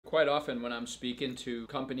Quite often when I'm speaking to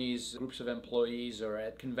companies, groups of employees, or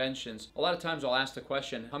at conventions, a lot of times I'll ask the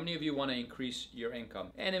question, how many of you want to increase your income?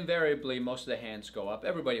 And invariably, most of the hands go up.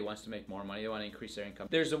 Everybody wants to make more money. They want to increase their income.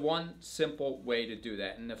 There's one simple way to do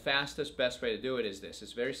that. And the fastest, best way to do it is this.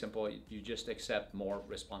 It's very simple. You just accept more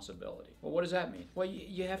responsibility. Well, what does that mean? Well,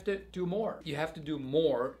 you have to do more. You have to do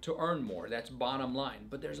more to earn more. That's bottom line.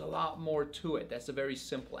 But there's a lot more to it. That's a very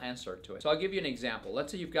simple answer to it. So I'll give you an example.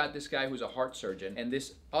 Let's say you've got this guy who's a heart surgeon and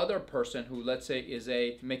this other person who, let's say, is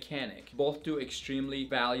a mechanic. Both do extremely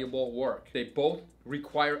valuable work. They both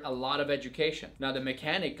require a lot of education. Now, the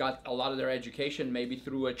mechanic got a lot of their education maybe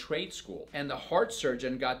through a trade school, and the heart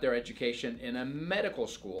surgeon got their education in a medical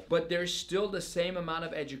school, but there's still the same amount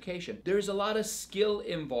of education. There's a lot of skill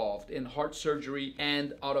involved in heart surgery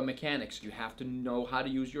and auto mechanics. You have to know how to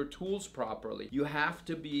use your tools properly. You have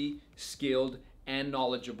to be skilled and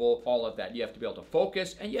knowledgeable, all of that. You have to be able to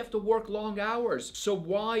focus and you have to work long hours. So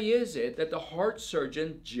why is it that the heart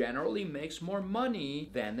surgeon generally makes more money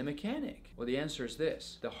than the mechanic? Well, the answer is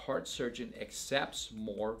this. The heart surgeon accepts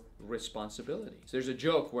more responsibilities. There's a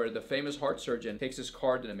joke where the famous heart surgeon takes his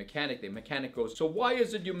card to the mechanic goes, so why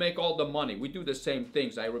is it you make all the money? We do the same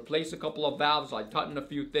things. I replace a couple of valves, I tighten a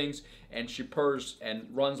few things, and she purrs and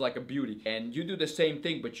runs like a beauty. And you do the same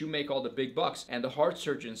thing, but you make all the big bucks. And the heart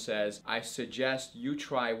surgeon says, I suggest you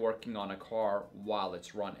try working on a car while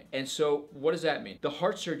it's running. And so what does that mean? The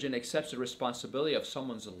heart surgeon accepts the responsibility of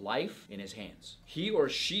someone's life in his hands. He or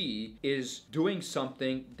she is doing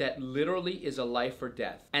something that literally is a life or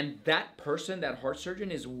death. And that person, that heart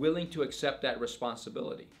surgeon, is willing to accept that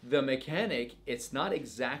responsibility. The mechanic, it's not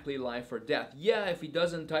exactly life or death. Yeah, if he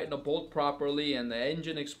doesn't tighten a bolt properly and the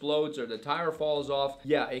engine explodes or the tire falls off,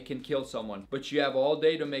 yeah, it can kill someone. But you have all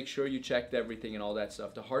day to make sure you checked everything and all that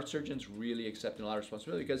stuff. The heart surgeon's really accepting a lot of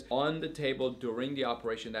responsibility because on the table during the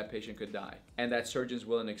operation, that patient could die. And that surgeon's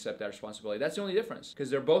willing to accept that responsibility. That's the only difference, because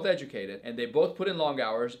they're both educated and they both put in long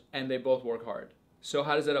hours and they both work hard. So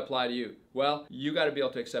how does that apply to you? Well, you got to be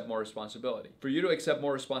able to accept more responsibility. For you to accept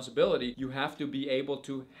more responsibility, you have to be able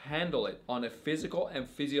to handle it on a physical and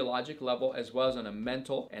physiologic level as well as on a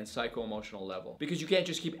mental and psycho-emotional level. Because you can't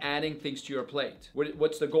just keep adding things to your plate.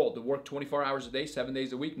 What's the goal? To work 24 hours a day, 7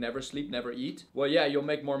 days a week, never sleep, never eat? Well, yeah, you'll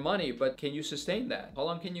make more money, but can you sustain that? How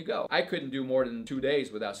long can you go? I couldn't do more than 2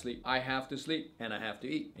 days without sleep. I have to sleep and I have to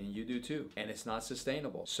eat, and you do too. And it's not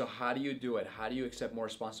sustainable. So how do you do it? How do you accept more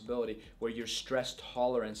responsibility where your stress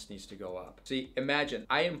tolerance needs to go up? See, imagine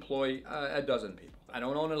I employ a dozen people. I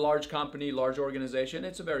don't own a large company, large organization.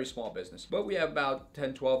 It's a very small business. But we have about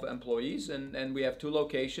 10, 12 employees and we have 2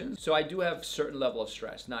 locations. So I do have a certain level of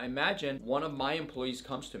stress. Now imagine one of my employees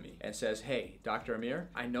comes to me and says, hey, Dr. Amir,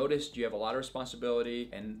 I noticed you have a lot of responsibility,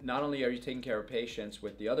 and not only are you taking care of patients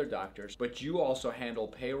with the other doctors, but you also handle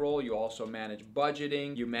payroll, you also manage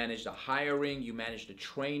budgeting, you manage the hiring, you manage the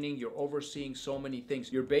training, you're overseeing so many things.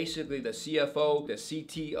 You're basically the CFO, the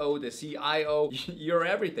CTO, the CIO, you're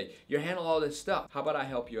everything. You handle all this stuff. How about I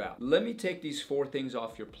help you out? Let me take these 4 things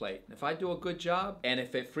off your plate. If I do a good job and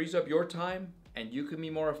if it frees up your time and you can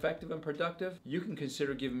be more effective and productive, you can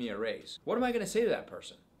consider giving me a raise. What am I going to say to that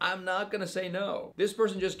person? I'm not going to say no. This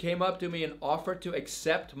person just came up to me and offered to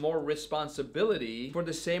accept more responsibility for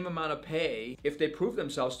the same amount of pay. If they prove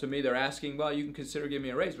themselves to me, they're asking, well, you can consider giving me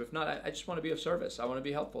a raise. But if not, I just want to be of service. I want to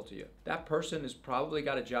be helpful to you. That person has probably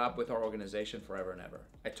got a job with our organization forever and ever.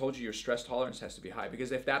 I told you your stress tolerance has to be high,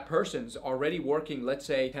 because if that person's already working, let's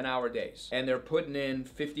say 10-hour days, and they're putting in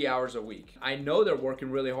 50 hours a week, I know they're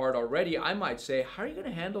working really hard already. I might say, how are you going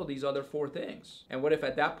to handle these other 4 things? And what if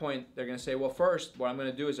at that point they're going to say, well, first, what I'm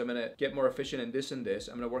going to do is I'm going to get more efficient in this and this.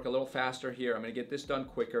 I'm going to work a little faster here. I'm going to get this done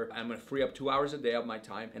quicker. I'm going to free up 2 hours a day of my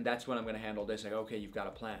time, and that's when I'm going to handle this. Like, okay, you've got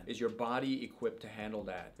a plan. Is your body equipped to handle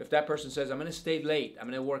that? If that person says, I'm going to stay late, I'm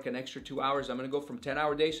going to work an extra 2 hours, I'm going to go from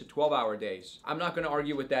 10-hour days to 12-hour days, I'm not going to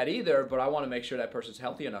argue with that either, but I want to make sure that person's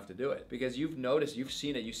healthy enough to do it. Because you've noticed, you've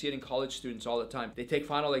seen it, you see it in college students all the time. They take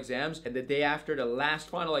final exams, and the day after the last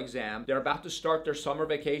final exam, they're about to start their summer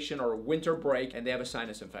vacation or winter break, and they have a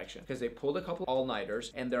sinus infection because they pulled a couple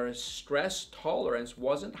all-nighters and they're stress tolerance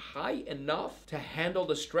wasn't high enough to handle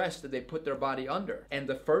the stress that they put their body under. And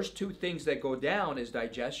the first 2 things that go down is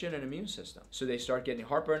digestion and immune system. So they start getting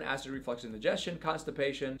heartburn, acid reflux, indigestion,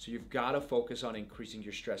 constipation. So you've got to focus on increasing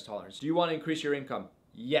your stress tolerance. Do you want to increase your income?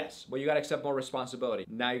 Yes, well, you got to accept more responsibility.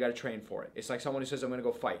 Now you got to train for it. It's like someone who says, I'm going to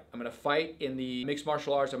go fight. I'm going to fight in the mixed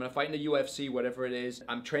martial arts. I'm going to fight in the UFC, whatever it is.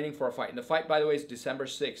 I'm training for a fight. And the fight, by the way, is December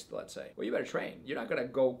 6th, let's say. Well, you better train. You're not going to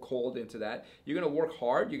go cold into that. You're going to work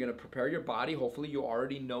hard. You're going to prepare your body. Hopefully, you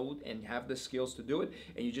already know and have the skills to do it.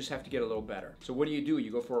 And you just have to get a little better. So what do?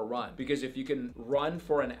 You go for a run. Because if you can run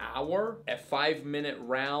for an hour, a 5-minute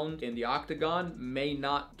round in the octagon may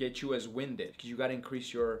not get you as winded. Because you got to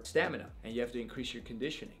increase your stamina. And you have to increase your conditioning.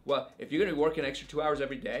 Well, if you're going to be working an extra 2 hours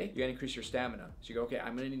every day, you're going to increase your stamina. So you go, okay,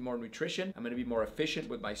 I'm going to need more nutrition. I'm going to be more efficient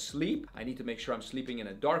with my sleep. I need to make sure I'm sleeping in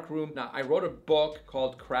a dark room. Now, I wrote a book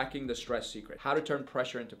called Cracking the Stress Secret, How to Turn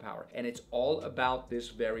Pressure into Power. And it's all about this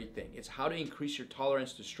very thing. It's how to increase your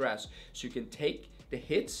tolerance to stress so you can take the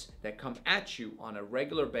hits that come at you on a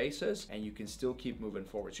regular basis and you can still keep moving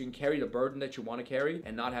forward. So you can carry the burden that you want to carry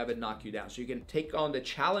and not have it knock you down. So you can take on the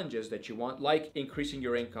challenges that you want, like increasing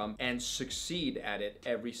your income, and succeed at it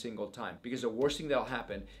every single time. Because the worst thing that'll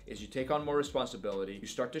happen is you take on more responsibility, you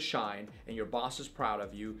start to shine, and your boss is proud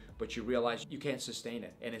of you, but you realize you can't sustain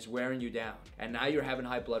it and it's wearing you down. And now you're having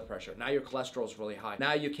high blood pressure. Now your cholesterol is really high.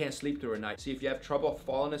 Now you can't sleep through a night. See, if you have trouble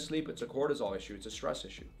falling asleep, it's a cortisol issue. It's a stress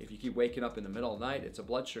issue. If you keep waking up in the middle of the night, it's a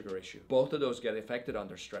blood sugar issue. Both of those get affected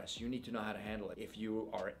under stress. You need to know how to handle it. If you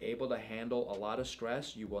are able to handle a lot of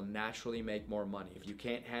stress, you will naturally make more money. If you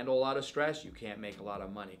can't handle a lot of stress, you can't make a lot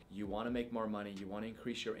of money. You want to make more money. You want to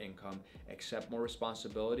increase your income, accept more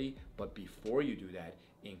responsibility. But before you do that,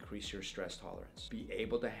 increase your stress tolerance. Be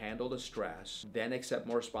able to handle the stress, then accept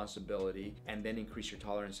more responsibility, and then increase your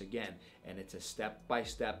tolerance again. And it's a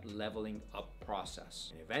step-by-step leveling up process.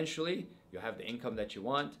 And eventually, you'll have the income that you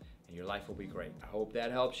want, and your life will be great. I hope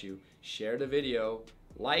that helps you. Share the video,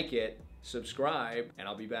 like it, subscribe, and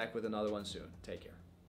I'll be back with another one soon. Take care.